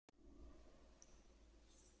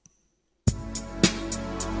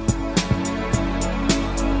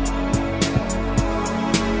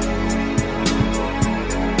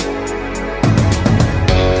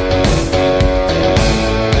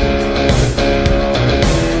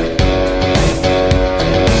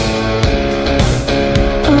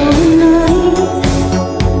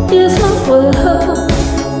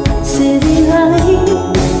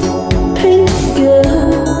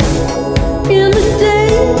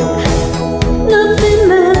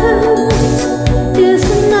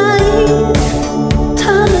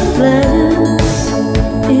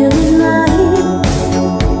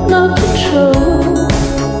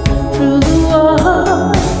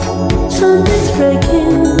is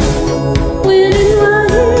breaking within my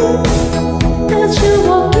head as you're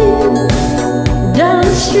walking down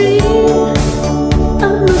the street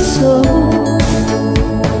of my soul.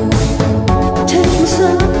 Take my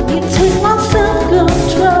soul, you take my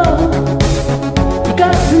self-control. You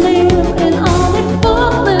got to live in only for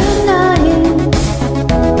the night.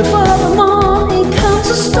 Before the morning comes,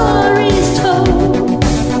 the story is told.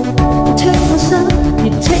 You take my soul,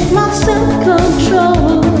 you take my self-control.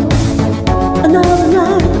 Another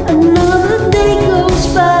night, another day goes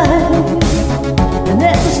by. I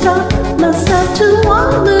never stop myself to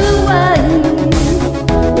wonder why.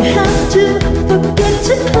 You have to forget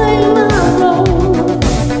to claim my role.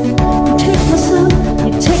 You take my soul,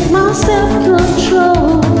 you take my self-control.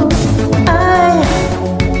 I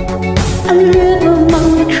live among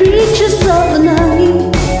the creatures of the night.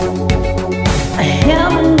 I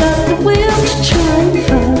haven't got the will to try and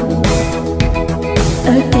fight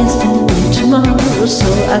against the wind tomorrow, so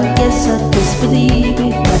I guess I just believe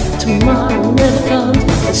it that tomorrow never comes.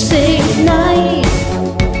 The same night,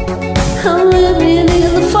 I'm living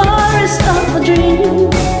in the forest of a dream.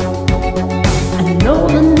 I know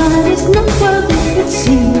the night is not worth it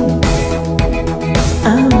seems. I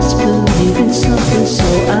must believe in something, so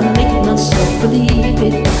I make myself believe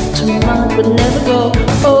it. Tomorrow would never go.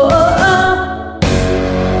 Oh, oh,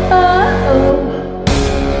 oh,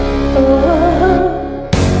 oh, oh,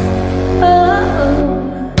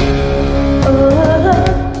 oh,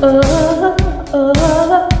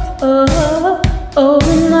 oh, oh, oh,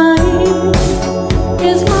 night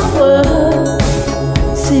is my world.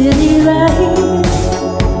 City lights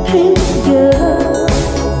paint together.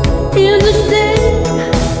 In the day,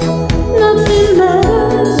 nothing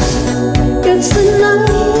matters. It's the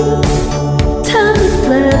night, time to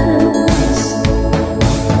flares.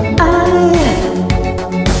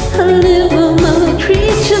 I live among the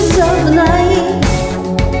creatures of the night.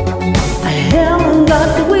 I haven't got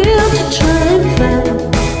the will to try and fight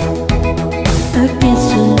against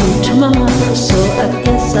the new tomorrow, so I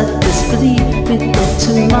guess I just believe it that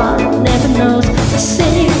tomorrow never knows. The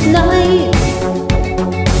same night,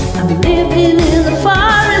 I'm living in the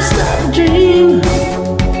forest of a dream.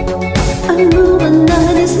 I know the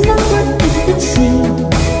night is not what it seems.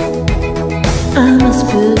 I must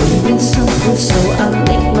believe in something, so I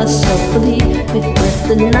make myself believe it that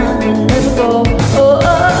the night will never go. Oh, oh,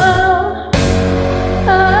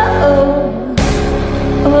 oh,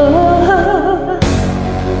 oh,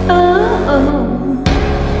 oh, oh,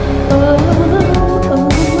 oh,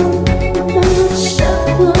 oh,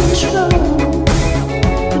 self-control.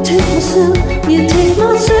 You take myself, you take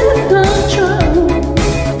my self-control.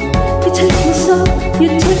 You take myself, you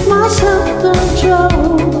take my self-control.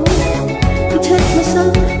 You take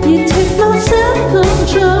myself, you take my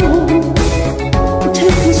self-control. You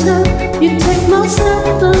take myself, you take my self-control.